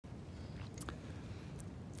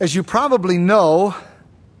As you probably know,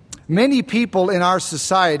 many people in our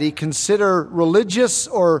society consider religious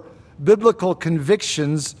or biblical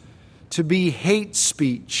convictions to be hate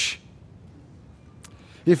speech.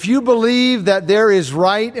 If you believe that there is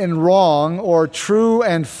right and wrong or true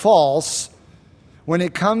and false when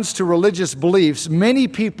it comes to religious beliefs, many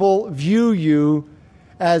people view you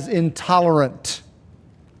as intolerant.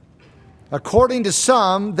 According to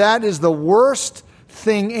some, that is the worst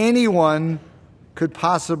thing anyone could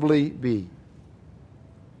possibly be.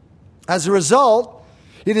 As a result,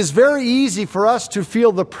 it is very easy for us to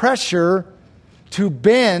feel the pressure to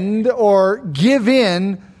bend or give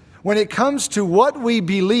in when it comes to what we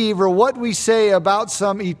believe or what we say about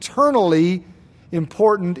some eternally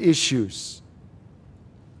important issues.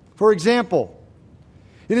 For example,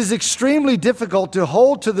 it is extremely difficult to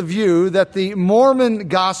hold to the view that the Mormon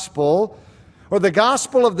gospel or the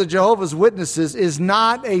gospel of the Jehovah's Witnesses is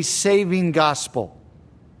not a saving gospel.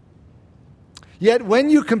 Yet when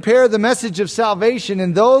you compare the message of salvation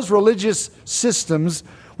in those religious systems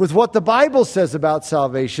with what the Bible says about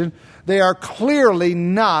salvation, they are clearly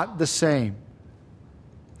not the same.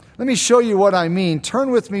 Let me show you what I mean. Turn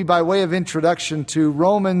with me by way of introduction to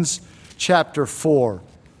Romans chapter 4.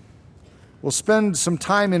 We'll spend some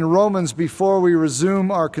time in Romans before we resume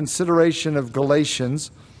our consideration of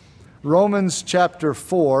Galatians. Romans chapter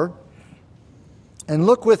 4. And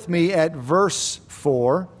look with me at verse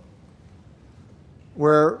 4,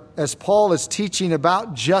 where as Paul is teaching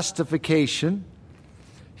about justification,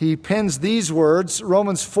 he pens these words,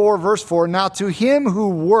 Romans 4, verse 4, "Now to him who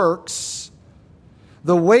works,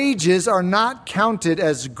 the wages are not counted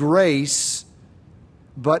as grace,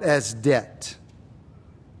 but as debt."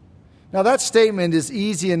 Now that statement is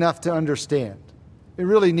easy enough to understand. It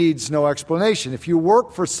really needs no explanation. If you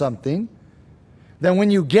work for something, then when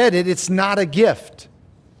you get it, it's not a gift.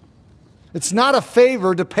 It's not a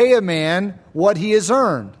favor to pay a man what he has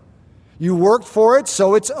earned. You worked for it,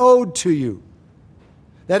 so it's owed to you.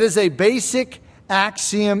 That is a basic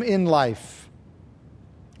axiom in life.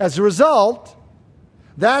 As a result,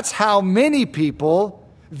 that's how many people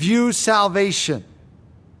view salvation.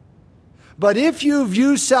 But if you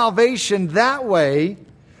view salvation that way,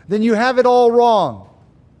 then you have it all wrong.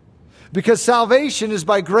 Because salvation is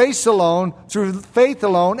by grace alone, through faith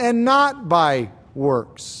alone, and not by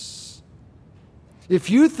works. If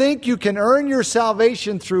you think you can earn your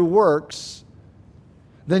salvation through works,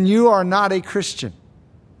 then you are not a Christian.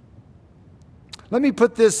 Let me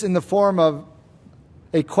put this in the form of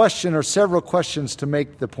a question or several questions to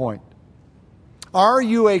make the point. Are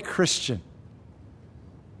you a Christian?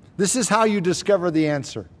 This is how you discover the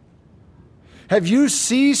answer. Have you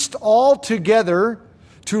ceased altogether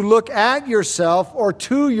to look at yourself or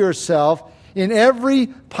to yourself in every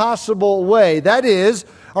possible way? That is,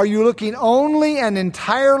 are you looking only and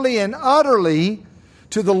entirely and utterly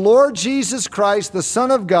to the Lord Jesus Christ, the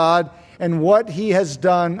Son of God, and what He has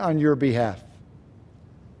done on your behalf?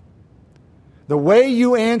 The way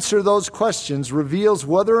you answer those questions reveals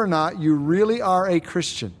whether or not you really are a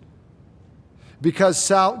Christian. Because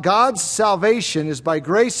God's salvation is by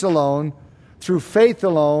grace alone, through faith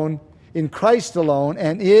alone, in Christ alone,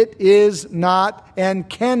 and it is not and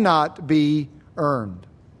cannot be earned.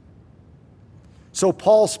 So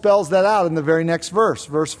Paul spells that out in the very next verse.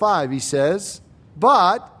 Verse 5, he says,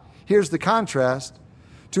 "But," here's the contrast,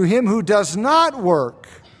 "to him who does not work."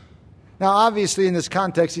 Now, obviously, in this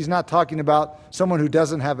context, he's not talking about someone who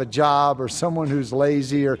doesn't have a job or someone who's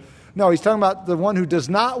lazy. No, he's talking about the one who does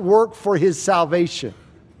not work for his salvation.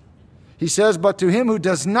 He says, "But to him who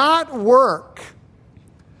does not work,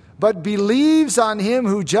 but believes on him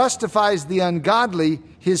who justifies the ungodly,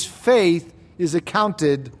 his faith is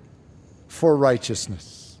accounted for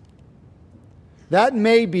righteousness." That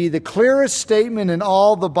may be the clearest statement in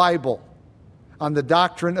all the Bible on the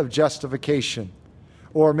doctrine of justification.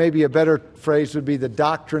 Or maybe a better phrase would be the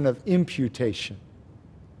doctrine of imputation.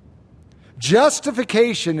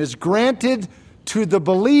 Justification is granted to the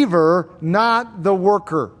believer, not the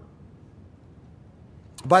worker.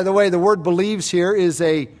 By the way, the word believes here is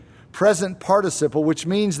a present participle, which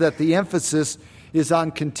means that the emphasis is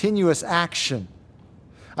on continuous action.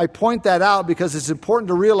 I point that out because it's important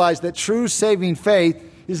to realize that true saving faith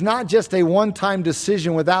is not just a one-time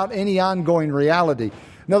decision without any ongoing reality.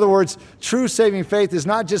 In other words, true saving faith is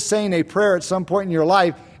not just saying a prayer at some point in your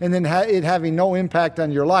life and then it having no impact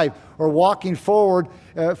on your life, or walking forward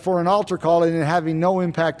for an altar call and it having no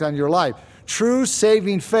impact on your life. True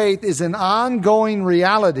saving faith is an ongoing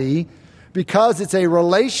reality because it's a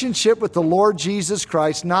relationship with the Lord Jesus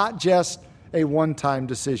Christ, not just a one-time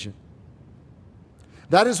decision.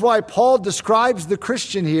 That is why Paul describes the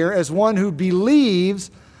Christian here as one who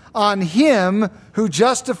believes on Him who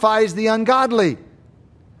justifies the ungodly.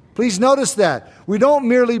 Please notice that. We don't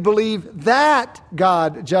merely believe that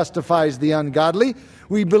God justifies the ungodly.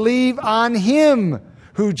 We believe on Him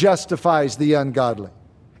who justifies the ungodly.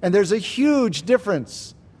 And there's a huge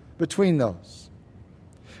difference between those.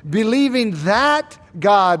 Believing that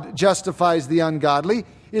God justifies the ungodly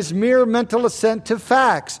is mere mental assent to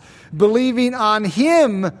facts. Believing on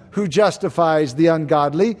Him who justifies the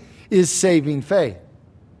ungodly is saving faith.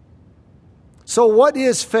 So what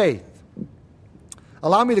is faith?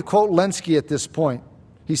 Allow me to quote Lenski at this point.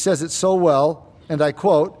 He says it so well, and I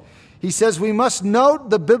quote, he says, "We must note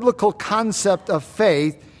the biblical concept of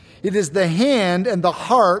faith. It is the hand and the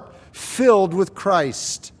heart filled with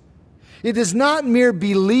Christ. It is not mere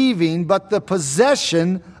believing, but the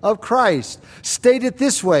possession of Christ. Stated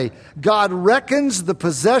this way, God reckons the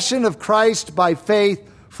possession of Christ by faith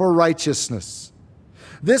for righteousness.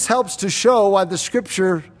 This helps to show why the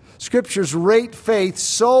Scriptures rate faith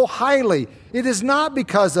so highly. It is not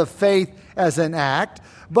because of faith as an act,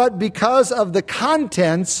 but because of the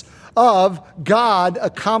contents of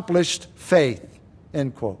God-accomplished faith."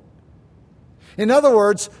 End quote. In other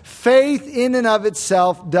words, faith in and of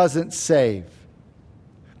itself doesn't save.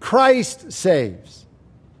 Christ saves.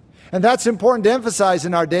 And that's important to emphasize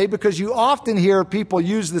in our day because you often hear people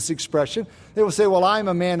use this expression. They will say, well, I'm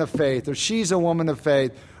a man of faith, or she's a woman of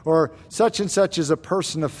faith, or such and such is a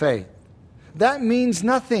person of faith. That means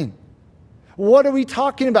nothing. What are we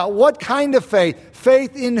talking about? What kind of faith?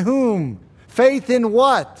 Faith in whom? Faith in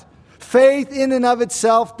what? Faith in and of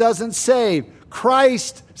itself doesn't save.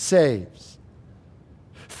 Christ saves.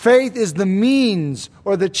 Faith is the means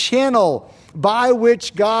or the channel by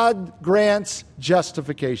which God grants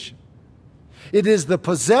justification. It is the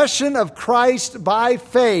possession of Christ by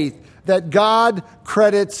faith that God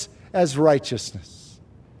credits as righteousness.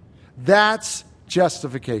 That's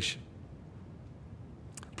justification.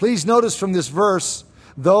 Please notice from this verse,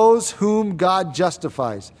 those whom God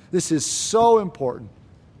justifies. This is so important.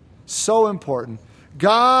 So important.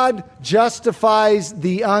 God justifies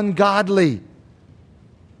the ungodly.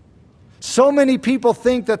 So many people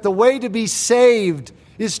think that the way to be saved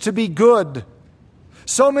is to be good.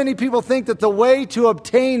 So many people think that the way to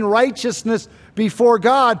obtain righteousness before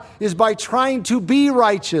God is by trying to be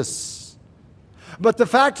righteous. But the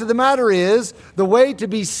fact of the matter is, the way to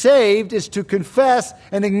be saved is to confess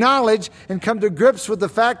and acknowledge and come to grips with the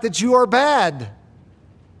fact that you are bad.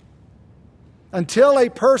 Until a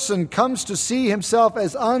person comes to see himself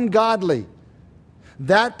as ungodly,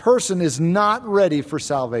 that person is not ready for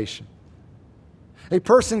salvation. A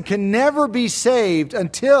person can never be saved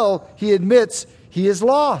until he admits he is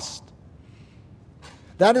lost.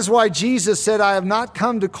 That is why Jesus said, I have not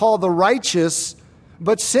come to call the righteous,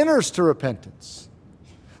 but sinners to repentance.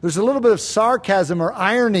 There's a little bit of sarcasm or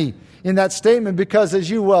irony in that statement because, as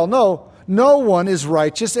you well know, no one is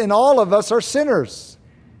righteous and all of us are sinners.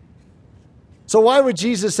 So why would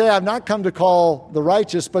Jesus say, I've not come to call the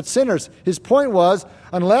righteous, but sinners? His point was,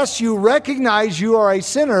 unless you recognize you are a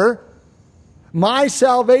sinner, my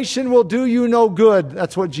salvation will do you no good.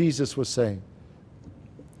 That's what Jesus was saying.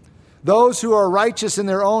 Those who are righteous in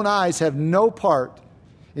their own eyes have no part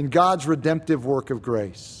in God's redemptive work of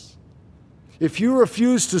grace. If you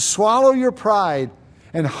refuse to swallow your pride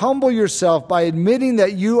and humble yourself by admitting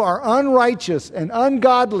that you are unrighteous and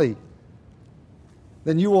ungodly,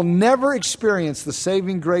 then you will never experience the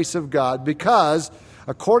saving grace of God because,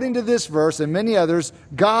 according to this verse and many others,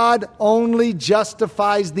 God only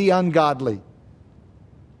justifies the ungodly.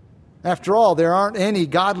 After all, there aren't any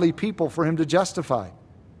godly people for Him to justify.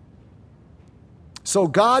 So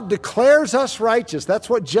God declares us righteous. That's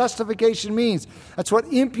what justification means. That's what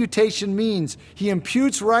imputation means. He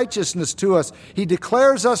imputes righteousness to us. He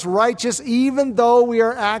declares us righteous even though we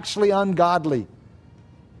are actually ungodly.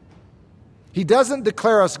 He doesn't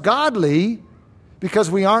declare us godly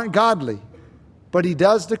because we aren't godly, but He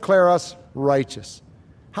does declare us righteous.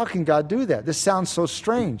 How can God do that? This sounds so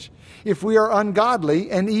strange. If we are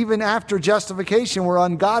ungodly, and even after justification we're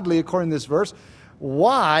ungodly according to this verse,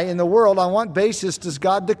 why in the world, on what basis does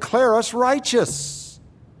God declare us righteous?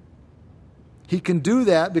 He can do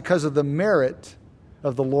that because of the merit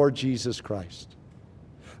of the Lord Jesus Christ.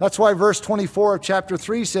 That's why verse 24 of chapter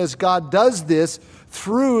 3 says God does this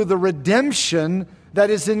through the redemption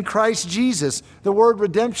that is in Christ Jesus. The word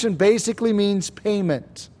redemption basically means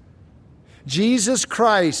payment. Jesus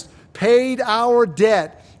Christ paid our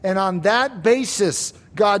debt, and on that basis,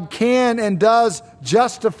 God can and does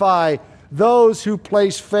justify those who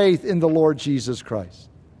place faith in the Lord Jesus Christ.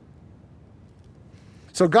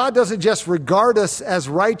 So God doesn't just regard us as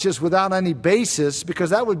righteous without any basis,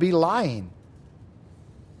 because that would be lying.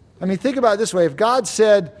 I mean, think about it this way. If God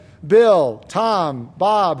said, Bill, Tom,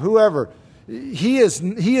 Bob, whoever, he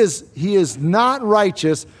is not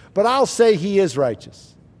righteous, but I'll say he is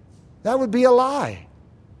righteous. That would be a lie.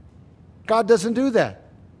 God doesn't do that.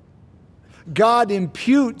 God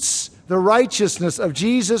imputes the righteousness of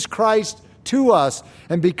Jesus Christ to us.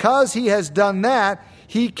 And because he has done that,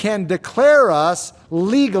 he can declare us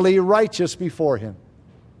legally righteous before him.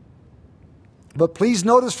 But please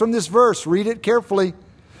notice from this verse, read it carefully.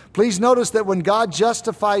 Please notice that when God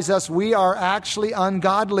justifies us, we are actually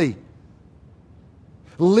ungodly.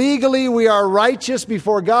 Legally, we are righteous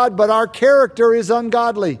before God, but our character is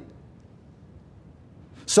ungodly.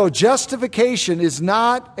 So justification is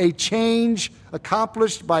not a change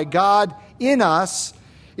accomplished by God in us.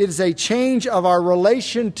 It is a change of our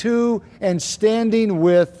relation to and standing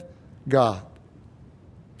with God.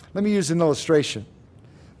 Let me use an illustration.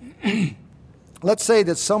 Let's say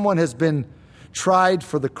that someone has been tried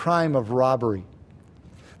for the crime of robbery.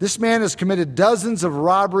 This man has committed dozens of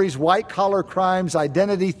robberies, white-collar crimes,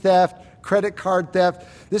 identity theft, credit card theft.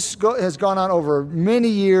 This has gone on over many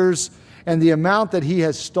years, and the amount that he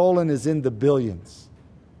has stolen is in the billions.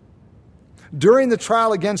 During the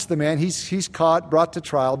trial against the man, he's caught, brought to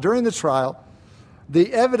trial. During the trial,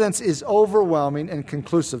 the evidence is overwhelming and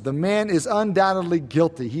conclusive. The man is undoubtedly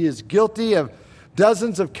guilty. He is guilty of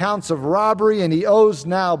dozens of counts of robbery, and he owes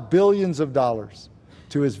now billions of dollars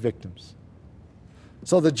to his victims.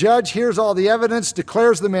 So the judge hears all the evidence,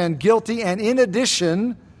 declares the man guilty, and in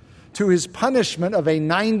addition to his punishment of a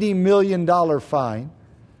 $90 million fine,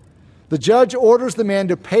 the judge orders the man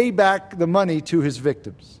to pay back the money to his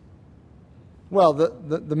victims. Well,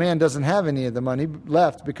 the man doesn't have any of the money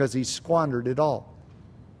left because he squandered it all.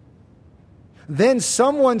 Then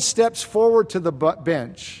someone steps forward to the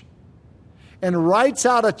bench and writes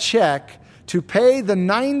out a check to pay the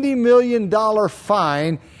 $90 million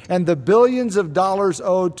fine and the billions of dollars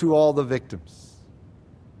owed to all the victims.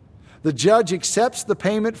 The judge accepts the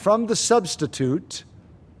payment from the substitute,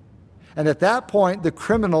 and at that point, the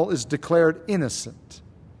criminal is declared innocent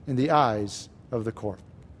in the eyes of the court.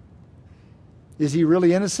 Is he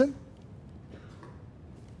really innocent?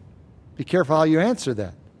 Be careful how you answer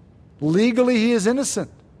that. Legally, he is innocent.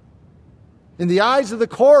 In the eyes of the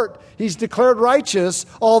court, he's declared righteous,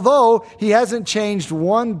 although he hasn't changed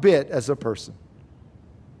one bit as a person.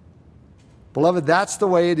 Beloved, that's the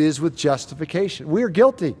way it is with justification. We are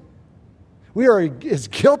guilty. We are as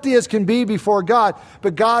guilty as can be before God,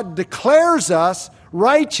 but God declares us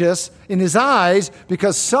righteous in his eyes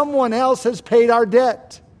because someone else has paid our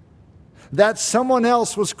debt. That someone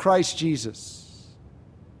else was Christ Jesus.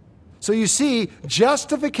 So you see,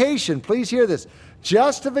 justification, please hear this,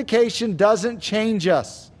 justification doesn't change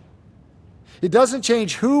us. It doesn't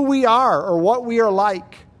change who we are or what we are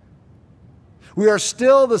like. We are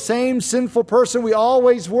still the same sinful person we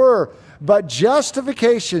always were, but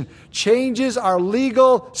justification changes our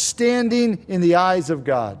legal standing in the eyes of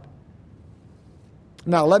God.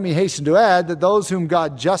 Now, let me hasten to add that those whom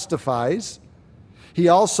God justifies, he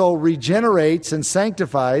also regenerates and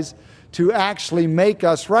sanctifies to actually make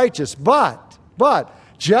us righteous. But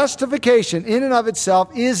justification in and of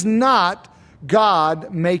itself is not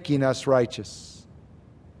God making us righteous.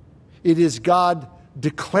 It is God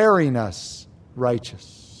declaring us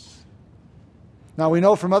righteous. Now we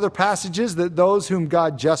know from other passages that those whom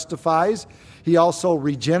God justifies, he also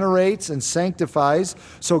regenerates and sanctifies.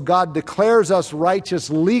 So God declares us righteous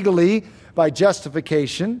legally by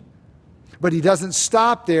justification. But he doesn't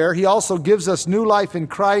stop there. He also gives us new life in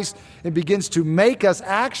Christ and begins to make us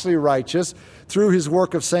actually righteous through his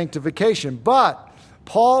work of sanctification. But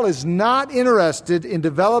Paul is not interested in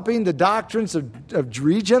developing the doctrines of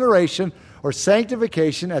regeneration or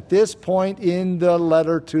sanctification at this point in the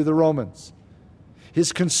letter to the Romans.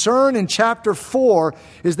 His concern in chapter 4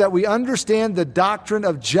 is that we understand the doctrine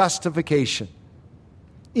of justification,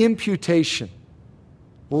 imputation,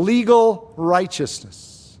 legal righteousness.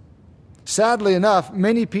 Sadly enough,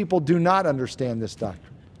 many people do not understand this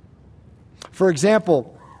doctrine. For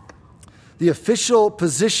example, the official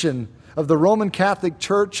position of the Roman Catholic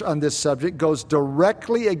Church on this subject goes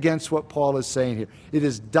directly against what Paul is saying here. It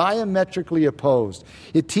is diametrically opposed.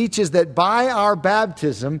 It teaches that by our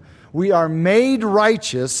baptism, we are made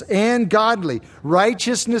righteous and godly.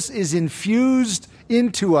 Righteousness is infused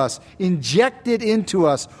into us, injected into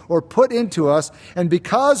us, or put into us. And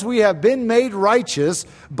because we have been made righteous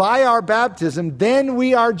by our baptism, then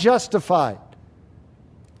we are justified.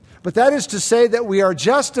 But that is to say that we are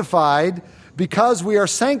justified because we are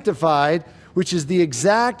sanctified, which is the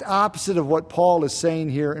exact opposite of what Paul is saying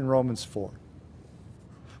here in Romans 4.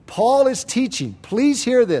 Paul is teaching, please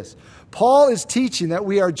hear this. Paul is teaching that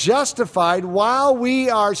we are justified while we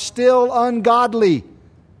are still ungodly.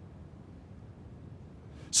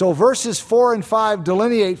 So verses 4 and 5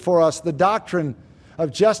 delineate for us the doctrine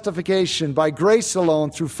of justification by grace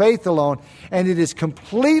alone, through faith alone, and it is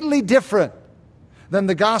completely different than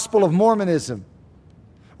the Gospel of Mormonism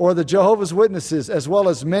or the Jehovah's Witnesses, as well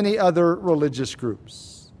as many other religious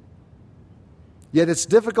groups. Yet it's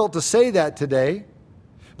difficult to say that today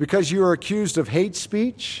because you are accused of hate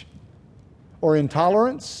speech or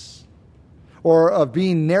intolerance or of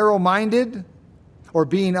being narrow-minded or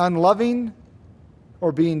being unloving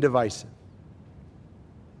or being divisive.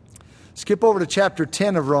 Skip over to chapter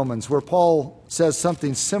 10 of Romans, where Paul says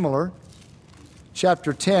something similar.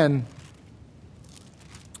 Chapter 10,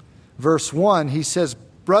 verse 1, he says,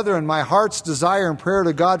 "Brethren, my heart's desire and prayer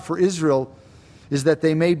to God for Israel is that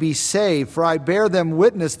they may be saved. For I bear them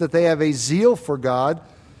witness that they have a zeal for God,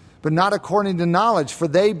 but not according to knowledge. For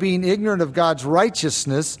they, being ignorant of God's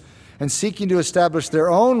righteousness and seeking to establish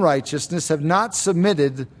their own righteousness, have not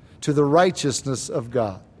submitted to the righteousness of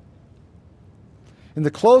God." In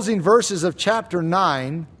the closing verses of chapter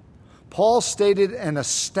 9, Paul stated an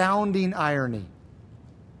astounding irony.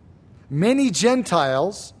 Many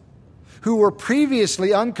Gentiles who were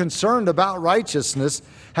previously unconcerned about righteousness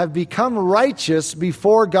have become righteous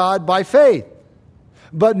before God by faith.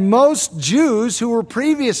 But most Jews who were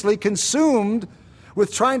previously consumed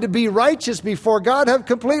with trying to be righteous before God have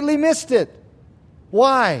completely missed it.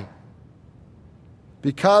 Why?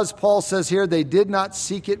 Because Paul says here they did not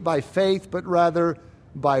seek it by faith, but rather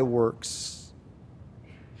by works.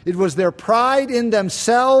 It was their pride in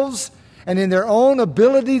themselves and in their own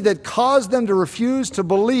ability that caused them to refuse to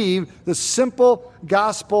believe the simple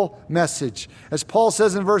gospel message. As Paul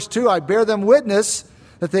says in verse 2, "I bear them witness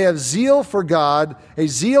that they have zeal for God, a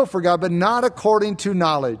zeal for God, but not according to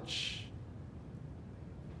knowledge."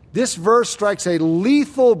 This verse strikes a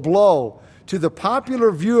lethal blow to the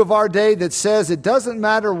popular view of our day that says it doesn't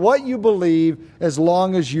matter what you believe as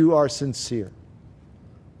long as you are sincere.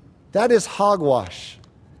 That is hogwash.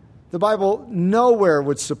 The Bible nowhere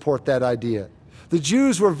would support that idea. The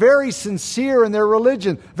Jews were very sincere in their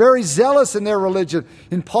religion, very zealous in their religion.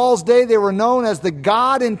 In Paul's day, they were known as the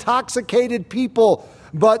God-intoxicated people,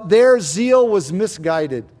 but their zeal was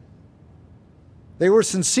misguided. They were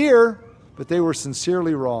sincere, but they were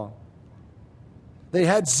sincerely wrong. They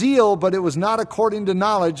had zeal, but it was not according to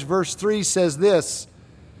knowledge. Verse 3 says this.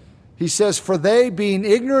 He says, "For they, being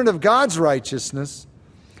ignorant of God's righteousness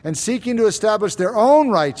and seeking to establish their own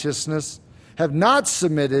righteousness, have not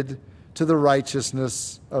submitted to the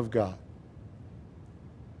righteousness of God."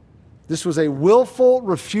 This was a willful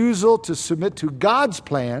refusal to submit to God's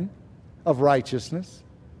plan of righteousness,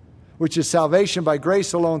 which is salvation by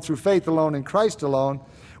grace alone, through faith alone, in Christ alone,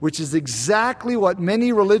 which is exactly what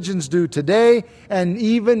many religions do today and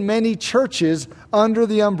even many churches under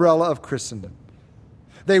the umbrella of Christendom.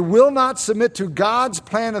 They will not submit to God's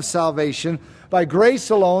plan of salvation by grace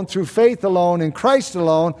alone, through faith alone, in Christ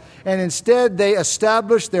alone, and instead they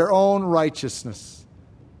establish their own righteousness.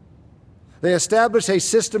 They establish a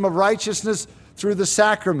system of righteousness through the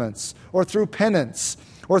sacraments, or through penance,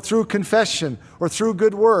 or through confession, or through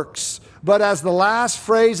good works. But as the last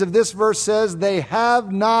phrase of this verse says, they have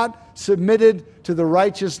not submitted to the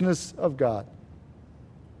righteousness of God.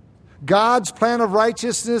 God's plan of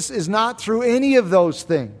righteousness is not through any of those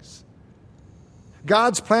things.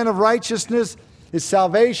 God's plan of righteousness is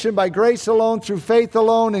salvation by grace alone, through faith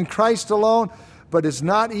alone, in Christ alone. But it's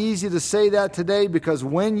not easy to say that today, because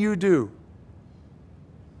when you do,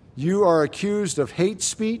 you are accused of hate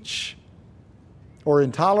speech or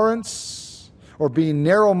intolerance, or being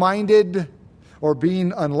narrow-minded, or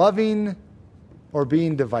being unloving, or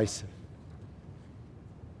being divisive.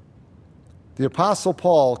 The Apostle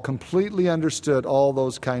Paul completely understood all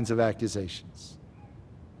those kinds of accusations.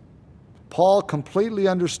 Paul completely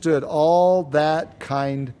understood all that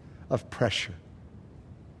kind of pressure.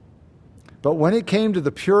 But when it came to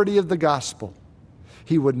the purity of the gospel,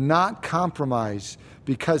 he would not compromise,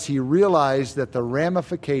 because he realized that the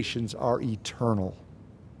ramifications are eternal.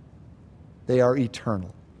 They are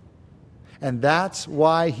eternal. And that's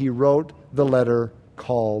why he wrote the letter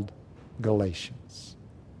called Galatians.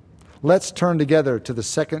 Let's turn together to the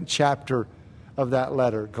second chapter of that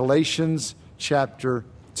letter, Galatians chapter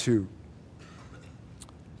 2.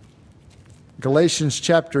 Galatians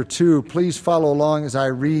chapter 2, please follow along as I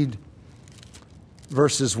read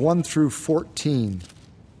verses 1 through 14,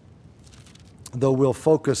 though we'll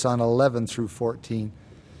focus on 11 through 14.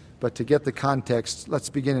 But to get the context, let's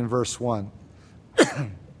begin in verse 1.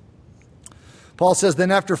 Paul says, "Then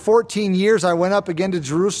after 14 years I went up again to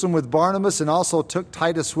Jerusalem with Barnabas and also took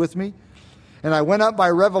Titus with me. And I went up by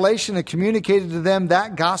revelation and communicated to them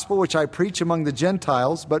that gospel which I preach among the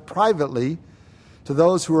Gentiles, but privately to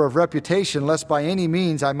those who are of reputation, lest by any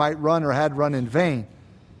means I might run or had run in vain.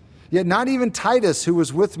 Yet not even Titus, who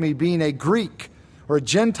was with me, being a Greek or a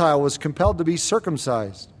Gentile, was compelled to be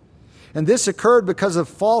circumcised. And this occurred because of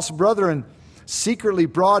false brethren secretly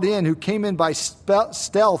brought in, who came in by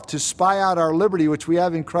stealth to spy out our liberty which we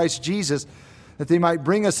have in Christ Jesus, that they might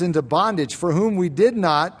bring us into bondage, for whom we did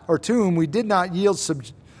not, or to whom we did not yield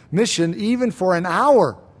submission even for an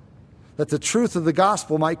hour, that the truth of the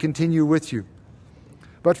gospel might continue with you.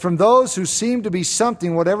 But from those who seemed to be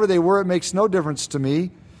something, whatever they were, it makes no difference to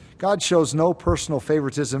me. God shows personal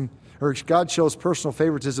favoritism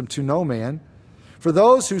to no man. For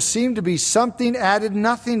those who seemed to be something added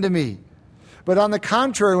nothing to me. But on the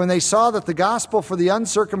contrary, when they saw that the gospel for the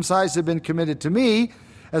uncircumcised had been committed to me,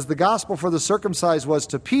 as the gospel for the circumcised was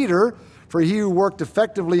to Peter, for he who worked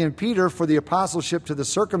effectively in Peter for the apostleship to the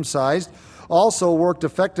circumcised also worked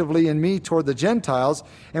effectively in me toward the Gentiles.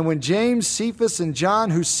 And when James, Cephas, and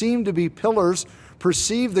John, who seemed to be pillars,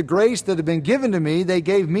 perceived the grace that had been given to me, they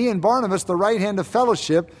gave me and Barnabas the right hand of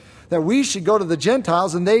fellowship, that we should go to the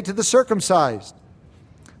Gentiles and they to the circumcised.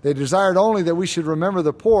 They desired only that we should remember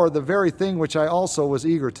the poor, the very thing which I also was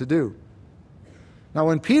eager to do. Now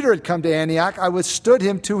when Peter had come to Antioch, I withstood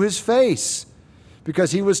him to his face,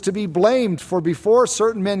 because he was to be blamed. For before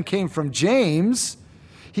certain men came from James,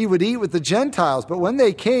 he would eat with the Gentiles. But when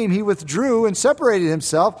they came, he withdrew and separated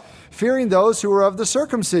himself, fearing those who were of the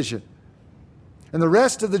circumcision. And the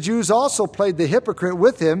rest of the Jews also played the hypocrite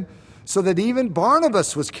with him, so that even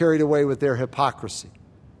Barnabas was carried away with their hypocrisy.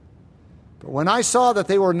 But when I saw that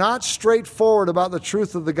they were not straightforward about the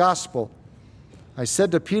truth of the gospel, I said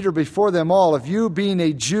to Peter before them all, if you, being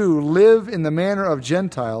a Jew, live in the manner of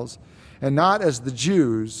Gentiles and not as the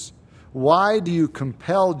Jews, why do you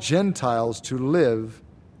compel Gentiles to live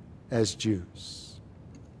as Jews?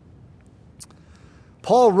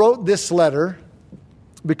 Paul wrote this letter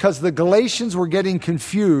because the Galatians were getting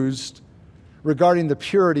confused regarding the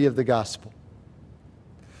purity of the gospel.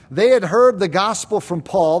 They had heard the gospel from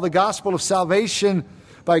Paul, the gospel of salvation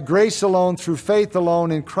by grace alone, through faith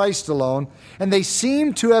alone, in Christ alone, and they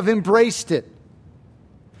seemed to have embraced it.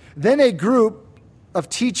 Then a group of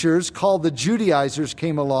teachers called the Judaizers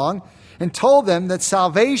came along and told them that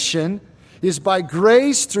salvation is by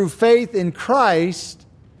grace through faith in Christ,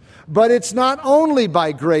 but it's not only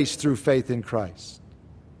by grace through faith in Christ.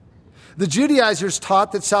 The Judaizers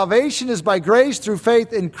taught that salvation is by grace through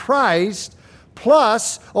faith in Christ,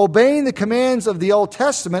 plus obeying the commands of the Old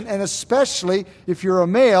Testament, and especially, if you're a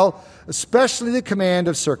male, especially the command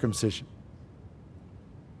of circumcision.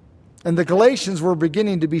 And the Galatians were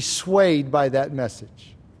beginning to be swayed by that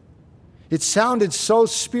message. It sounded so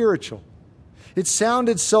spiritual. It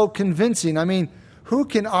sounded so convincing. I mean, who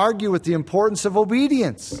can argue with the importance of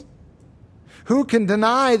obedience? Who can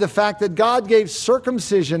deny the fact that God gave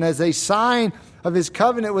circumcision as a sign of his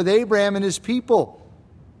covenant with Abraham and his people?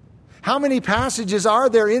 How many passages are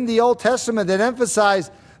there in the Old Testament that emphasize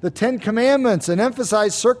the Ten Commandments and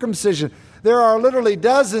emphasize circumcision? There are literally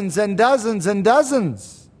dozens and dozens and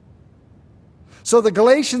dozens. So the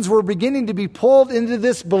Galatians were beginning to be pulled into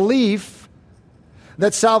this belief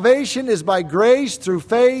that salvation is by grace through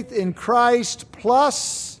faith in Christ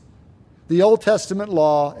plus the Old Testament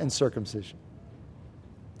law and circumcision.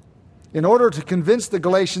 In order to convince the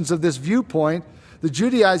Galatians of this viewpoint, the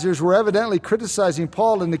Judaizers were evidently criticizing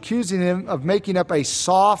Paul and accusing him of making up a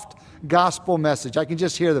soft gospel message. I can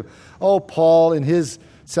just hear them. Oh, Paul, in his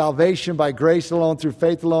salvation by grace alone, through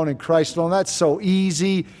faith alone, in Christ alone, that's so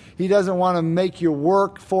easy. He doesn't want to make you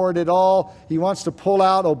work for it at all. He wants to pull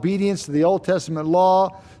out obedience to the Old Testament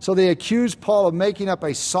law. So they accused Paul of making up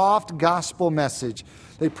a soft gospel message.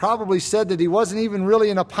 They probably said that he wasn't even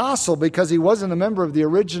really an apostle because he wasn't a member of the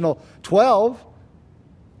original 12.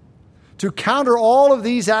 To counter all of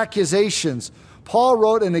these accusations, Paul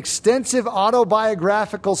wrote an extensive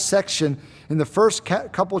autobiographical section in the first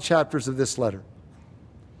couple chapters of this letter.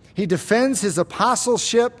 He defends his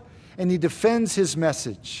apostleship and he defends his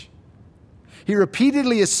message. He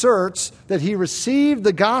repeatedly asserts that he received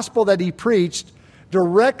the gospel that he preached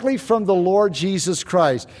directly from the Lord Jesus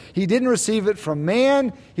Christ. He didn't receive it from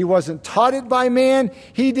man. He wasn't taught it by man.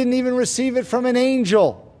 He didn't even receive it from an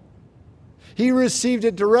angel. He received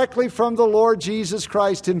it directly from the Lord Jesus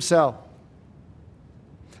Christ himself.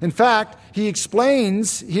 In fact, he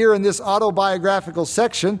explains here in this autobiographical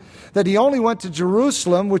section that he only went to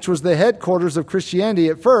Jerusalem, which was the headquarters of Christianity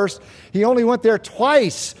at first. He only went there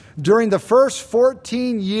twice during the first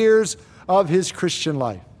 14 years of his Christian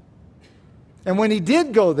life. And when he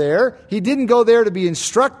did go there, he didn't go there to be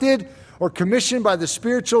instructed or commissioned by the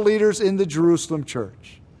spiritual leaders in the Jerusalem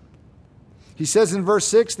church. He says in verse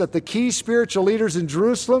 6 that the key spiritual leaders in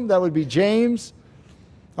Jerusalem, that would be James,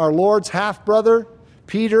 our Lord's half-brother,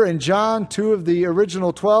 Peter and John, 2 of the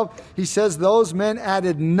original 12, he says those men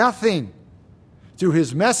added nothing to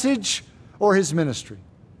his message or his ministry.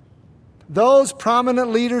 Those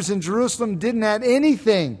prominent leaders in Jerusalem didn't add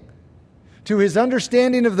anything to his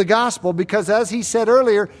understanding of the gospel because, as he said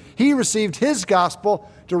earlier, he received his gospel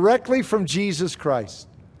directly from Jesus Christ.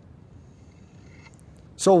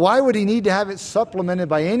 So why would he need to have it supplemented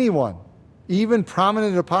by anyone, even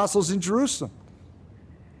prominent apostles in Jerusalem?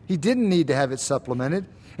 He didn't need to have it supplemented,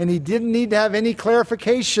 and he didn't need to have any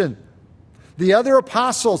clarification. The other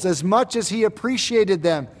apostles, as much as he appreciated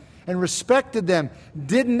them and respected them,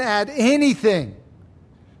 didn't add anything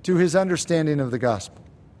to his understanding of the gospel.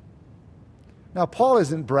 Now, Paul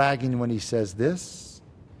isn't bragging when he says this.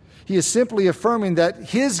 He is simply affirming that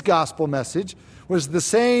his gospel message was the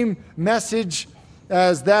same message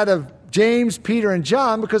as that of James, Peter, and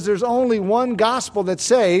John, because there's only one gospel that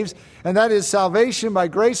saves, and that is salvation by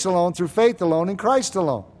grace alone, through faith alone, in Christ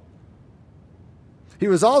alone. He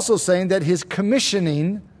was also saying that his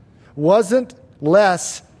commissioning wasn't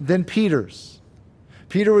less than Peter's.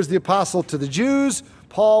 Peter was the apostle to the Jews.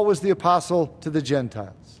 Paul was the apostle to the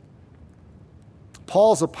Gentiles.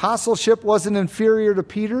 Paul's apostleship wasn't inferior to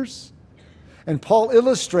Peter's, and Paul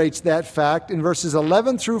illustrates that fact in verses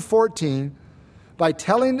 11 through 14 by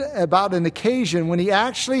telling about an occasion when he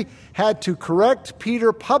actually had to correct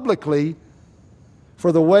Peter publicly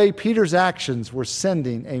for the way Peter's actions were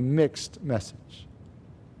sending a mixed message.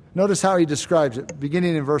 Notice how he describes it,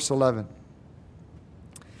 beginning in verse 11.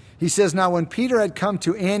 He says, "Now when Peter had come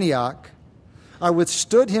to Antioch, I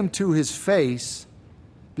withstood him to his face,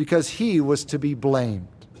 because he was to be blamed."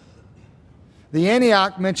 The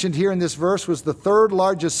Antioch mentioned here in this verse was the third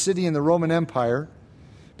largest city in the Roman Empire,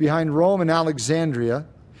 behind Rome and Alexandria,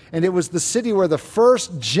 and it was the city where the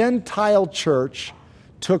first Gentile church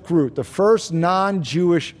took root, the first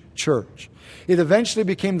non-Jewish church. It eventually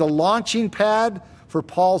became the launching pad for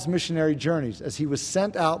Paul's missionary journeys as he was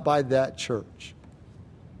sent out by that church.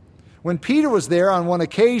 When Peter was there on one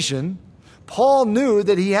occasion, Paul knew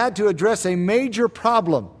that he had to address a major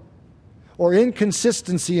problem or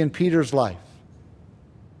inconsistency in Peter's life.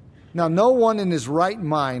 Now, no one in his right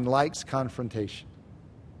mind likes confrontation.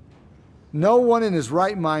 No one in his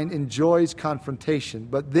right mind enjoys confrontation,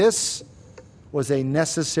 but this was a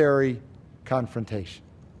necessary confrontation.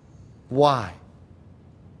 Why?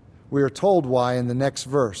 We are told why in the next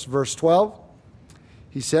verse. Verse 12,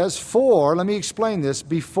 he says, "For," let me explain this,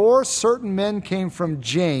 "before certain men came from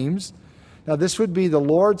James," now this would be the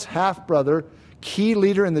Lord's half-brother, key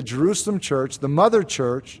leader in the Jerusalem church, the mother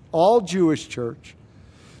church, all Jewish church.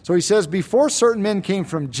 So he says, "Before certain men came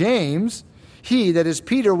from James, he," that is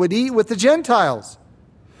Peter, "would eat with the Gentiles.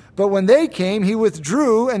 But when they came, he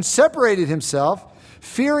withdrew and separated himself,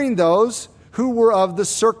 fearing those who were of the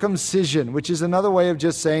circumcision," which is another way of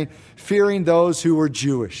just saying fearing those who were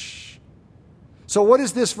Jewish. So what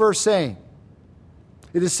is this verse saying?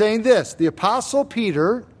 It is saying this: the Apostle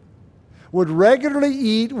Peter would regularly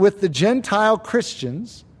eat with the Gentile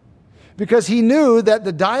Christians because he knew that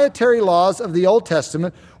the dietary laws of the Old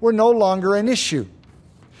Testament were no longer an issue.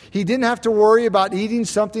 He didn't have to worry about eating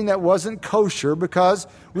something that wasn't kosher because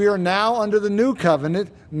we are now under the new covenant,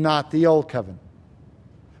 not the old covenant.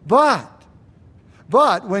 But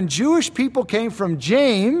when Jewish people came from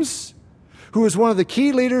James, who was one of the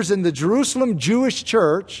key leaders in the Jerusalem Jewish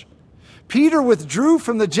church, Peter withdrew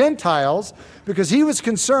from the Gentiles because he was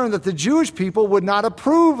concerned that the Jewish people would not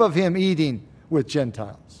approve of him eating with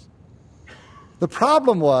Gentiles. The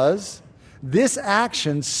problem was, this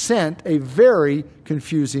action sent a very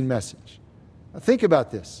confusing message. Now think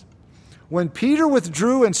about this. When Peter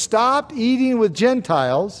withdrew and stopped eating with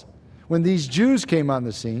Gentiles, when these Jews came on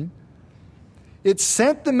the scene, it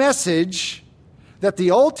sent the message that the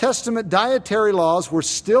Old Testament dietary laws were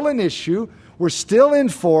still an issue, were still in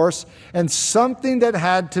force, and something that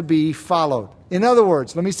had to be followed. In other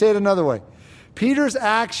words, let me say it another way. Peter's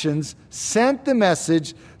actions sent the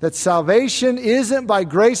message that salvation isn't by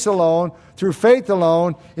grace alone, through faith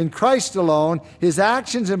alone, in Christ alone. His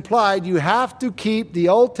actions implied you have to keep the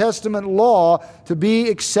Old Testament law to be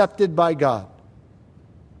accepted by God.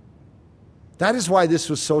 That is why this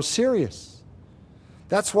was so serious.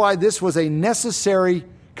 That's why this was a necessary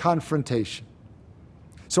confrontation.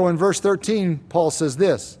 So in verse 13, Paul says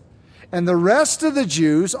this, "And the rest of the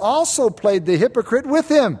Jews also played the hypocrite with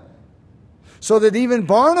him, so that even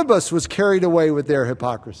Barnabas was carried away with their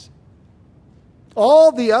hypocrisy."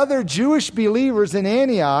 All the other Jewish believers in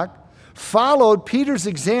Antioch followed Peter's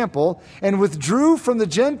example and withdrew from the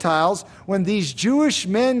Gentiles when these Jewish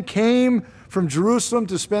men came from Jerusalem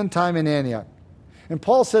to spend time in Antioch. And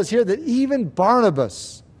Paul says here that even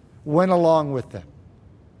Barnabas went along with them.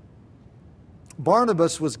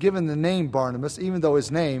 Barnabas was given the name Barnabas, even though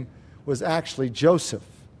his name was actually Joseph.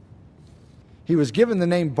 He was given the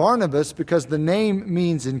name Barnabas because the name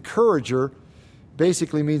means encourager,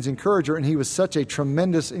 basically means encourager, and he was such a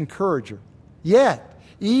tremendous encourager. Yet,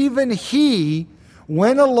 even he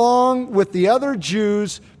went along with the other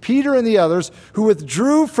Jews, Peter and the others, who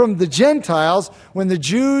withdrew from the Gentiles when the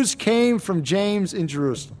Jews came from James in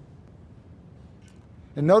Jerusalem.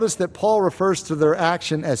 And notice that Paul refers to their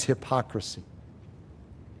action as hypocrisy.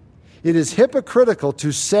 It is hypocritical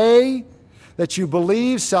to say that you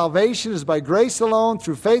believe salvation is by grace alone,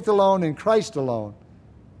 through faith alone, in Christ alone,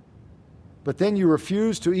 but then you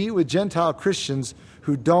refuse to eat with Gentile Christians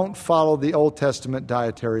who don't follow the Old Testament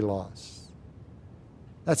dietary laws.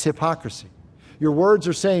 That's hypocrisy. Your words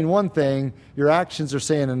are saying one thing, your actions are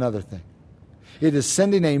saying another thing. It is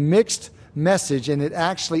sending a mixed message, and it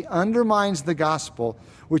actually undermines the gospel,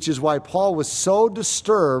 which is why Paul was so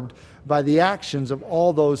disturbed by the actions of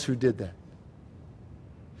all those who did that.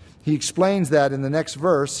 He explains that in the next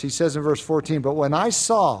verse. He says in verse 14, "But when I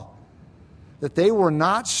saw that they were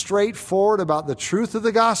not straightforward about the truth of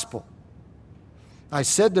the gospel, I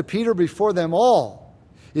said to Peter before them all,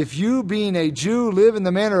 if you, being a Jew, live in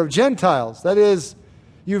the manner of Gentiles," that is,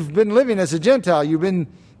 you've been living as a Gentile, you've been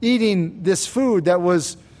eating this food that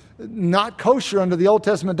was not kosher under the Old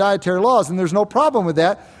Testament dietary laws, and there's no problem with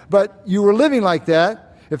that, but you were living like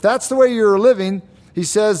that. If that's the way you're living, he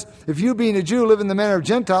says, if you being a Jew live in the manner of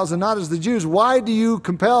Gentiles and not as the Jews, why do you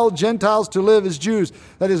compel Gentiles to live as Jews?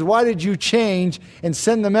 That is, why did you change and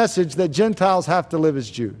send the message that Gentiles have to live as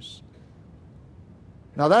Jews?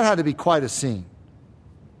 Now that had to be quite a scene.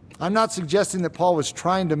 I'm not suggesting that Paul was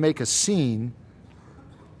trying to make a scene,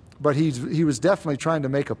 but he was definitely trying to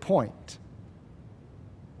make a point.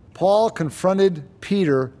 Paul confronted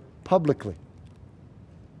Peter publicly.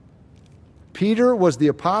 Peter was the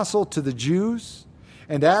apostle to the Jews,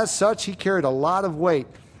 and as such, he carried a lot of weight.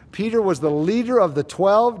 Peter was the leader of the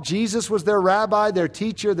 12. Jesus was their rabbi, their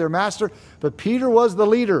teacher, their master, but Peter was the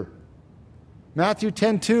leader. Matthew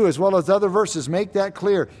 10:2, as well as other verses, make that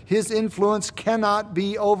clear. His influence cannot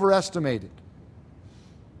be overestimated.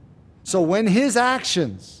 So when his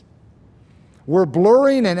actions were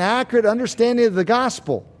blurring an accurate understanding of the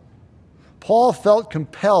gospel, Paul felt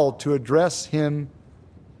compelled to address him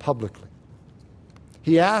publicly.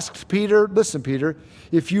 He asked Peter, listen, Peter,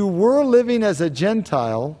 if you were living as a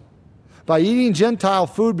Gentile by eating Gentile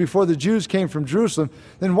food before the Jews came from Jerusalem,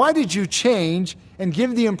 then why did you change and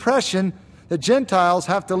give the impression that Gentiles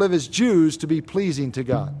have to live as Jews to be pleasing to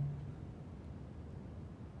God?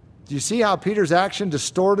 Do you see how Peter's action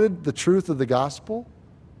distorted the truth of the gospel?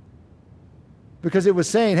 Because it was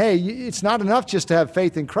saying, hey, it's not enough just to have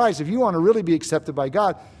faith in Christ. If you want to really be accepted by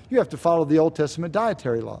God, you have to follow the Old Testament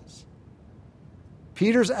dietary laws.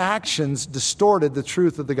 Peter's actions distorted the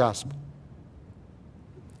truth of the gospel.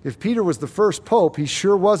 If Peter was the first pope, he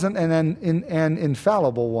sure wasn't an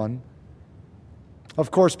infallible one. Of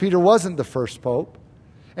course, Peter wasn't the first pope,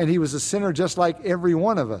 and he was a sinner just like every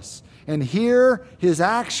one of us. And here, his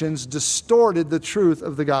actions distorted the truth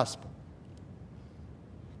of the gospel.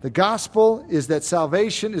 The gospel is that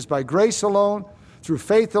salvation is by grace alone, through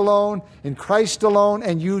faith alone, in Christ alone,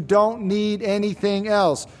 and you don't need anything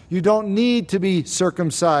else. You don't need to be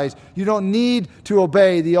circumcised. You don't need to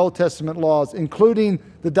obey the Old Testament laws, including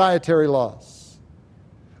the dietary laws.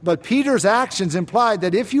 But Peter's actions implied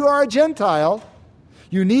that if you are a Gentile,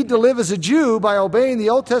 you need to live as a Jew by obeying the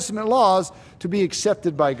Old Testament laws to be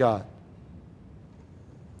accepted by God.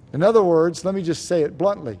 In other words, let me just say it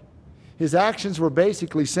bluntly. His actions were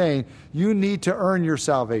basically saying, you need to earn your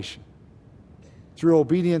salvation through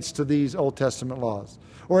obedience to these Old Testament laws.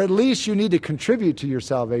 Or at least you need to contribute to your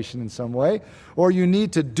salvation in some way, or you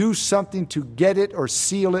need to do something to get it or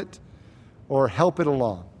seal it or help it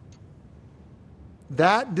along.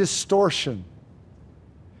 That distortion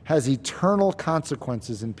has eternal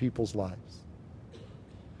consequences in people's lives,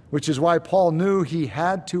 which is why Paul knew he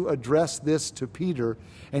had to address this to Peter,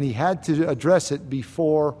 and he had to address it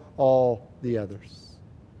before all the others,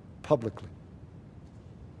 publicly.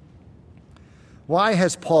 Why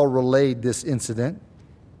has Paul relayed this incident?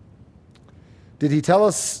 Did he tell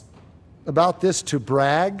us about this to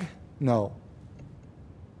brag? No.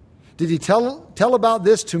 Did he tell about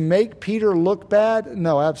this to make Peter look bad?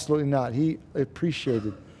 No, absolutely not. He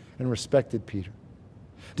appreciated and respected Peter.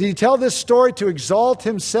 Did he tell this story to exalt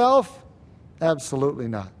himself? Absolutely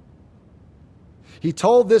not. He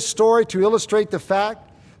told this story to illustrate the fact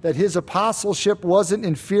that his apostleship wasn't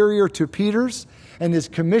inferior to Peter's, and his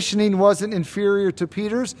commissioning wasn't inferior to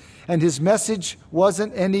Peter's, and his message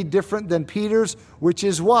wasn't any different than Peter's, which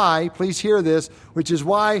is why, please hear this, which is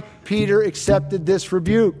why Peter accepted this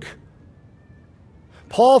rebuke.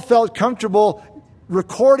 Paul felt comfortable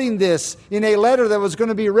recording this in a letter that was going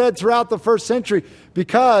to be read throughout the first century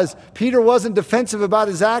because Peter wasn't defensive about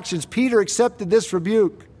his actions. Peter accepted this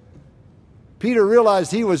rebuke. Peter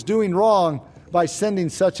realized he was doing wrong by sending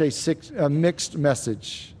such a mixed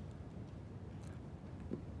message.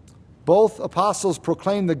 Both apostles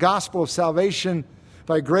proclaimed the gospel of salvation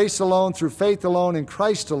by grace alone, through faith alone, in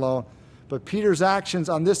Christ alone, but Peter's actions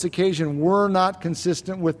on this occasion were not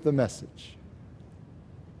consistent with the message.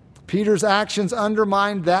 Peter's actions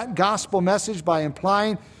undermined that gospel message by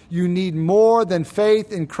implying you need more than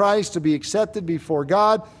faith in Christ to be accepted before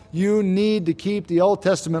God. You need to keep the Old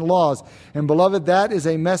Testament laws. And beloved, that is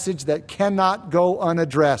a message that cannot go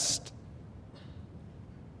unaddressed.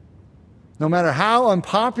 No matter how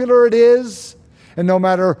unpopular it is, and no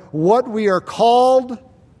matter what we are called,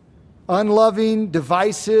 unloving,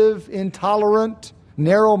 divisive, intolerant,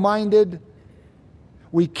 narrow-minded,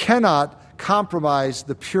 we cannot compromise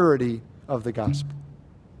the purity of the gospel.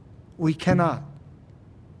 We cannot.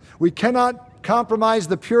 We cannot compromise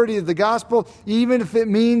the purity of the gospel, even if it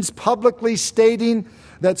means publicly stating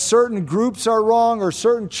that certain groups are wrong, or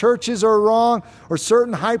certain churches are wrong, or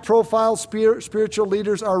certain high-profile spiritual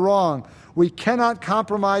leaders are wrong. We cannot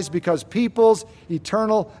compromise because people's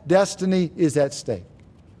eternal destiny is at stake.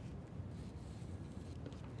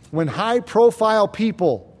 When high-profile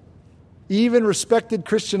people, even respected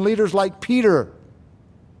Christian leaders like Peter,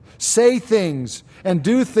 say things and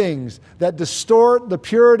do things that distort the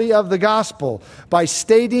purity of the gospel by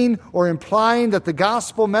stating or implying that the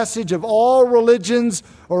gospel message of all religions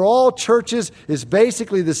or all churches is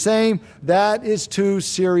basically the same, that is too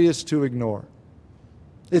serious to ignore.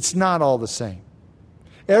 It's not all the same.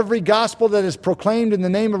 Every gospel that is proclaimed in the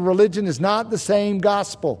name of religion is not the same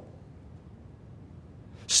gospel.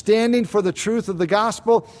 Standing for the truth of the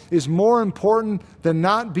gospel is more important than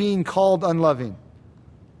not being called unloving,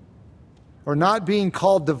 or not being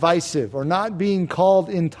called divisive, or not being called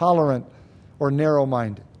intolerant or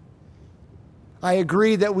narrow-minded. I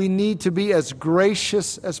agree that we need to be as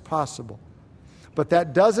gracious as possible, but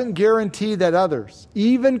that doesn't guarantee that others,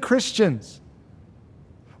 even Christians,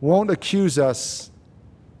 won't accuse us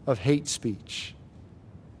of hate speech.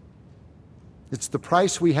 It's the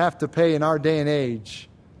price we have to pay in our day and age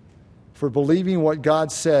for believing what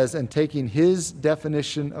God says and taking His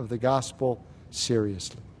definition of the gospel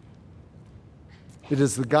seriously. It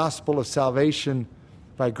is the gospel of salvation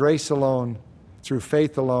by grace alone, through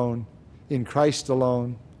faith alone, in Christ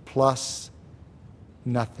alone, plus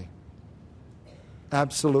nothing.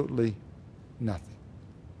 Absolutely nothing.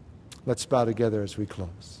 Let's bow together as we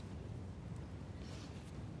close.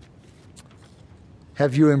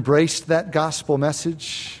 Have you embraced that gospel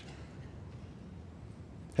message?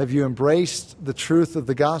 Have you embraced the truth of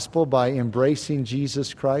the gospel by embracing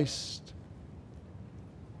Jesus Christ?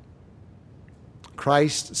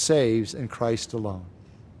 Christ saves, and Christ alone.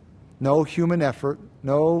 No human effort,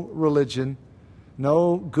 no religion,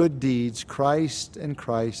 no good deeds, Christ and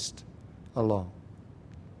Christ alone.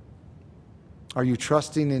 Are you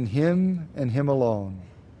trusting in Him and Him alone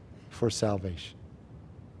for salvation?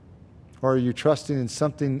 Or are you trusting in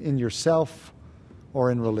something in yourself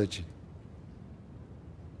or in religion?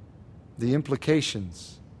 The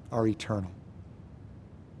implications are eternal.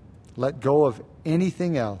 Let go of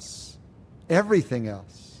anything else, everything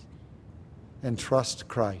else, and trust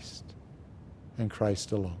Christ and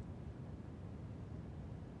Christ alone.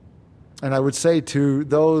 And I would say to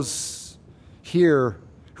those here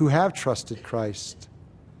who have trusted Christ,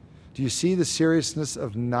 do you see the seriousness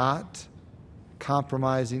of not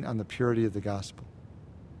compromising on the purity of the gospel?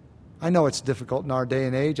 I know it's difficult in our day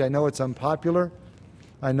and age. I know it's unpopular.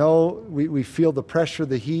 I know we feel the pressure,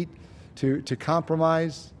 the heat to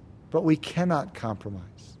compromise, but we cannot compromise.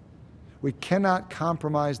 We cannot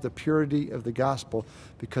compromise the purity of the gospel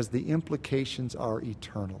because the implications are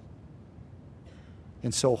eternal.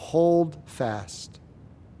 And so hold fast,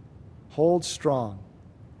 hold strong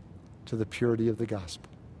to the purity of the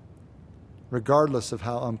gospel, regardless of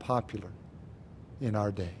how unpopular in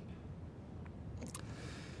our day.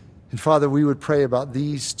 And Father, we would pray about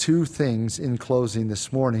these two things in closing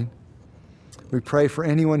this morning. We pray for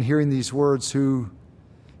anyone hearing these words who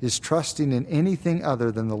is trusting in anything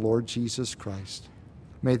other than the Lord Jesus Christ.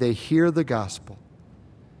 May they hear the gospel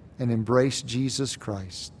and embrace Jesus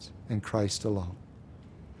Christ and Christ alone.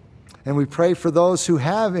 And we pray for those who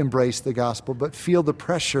have embraced the gospel but feel the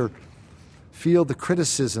pressure, feel the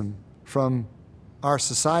criticism from our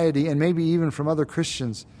society and maybe even from other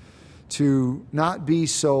Christians to not be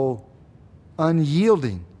so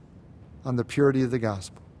unyielding on the purity of the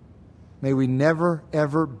gospel. May we never,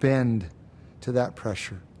 ever bend to that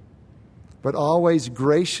pressure, but always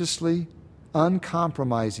graciously,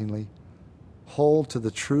 uncompromisingly hold to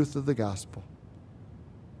the truth of the gospel,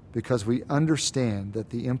 because we understand that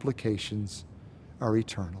the implications are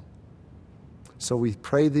eternal. So we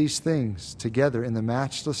pray these things together in the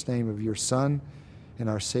matchless name of your Son and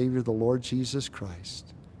our Savior, the Lord Jesus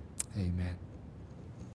Christ. Amen.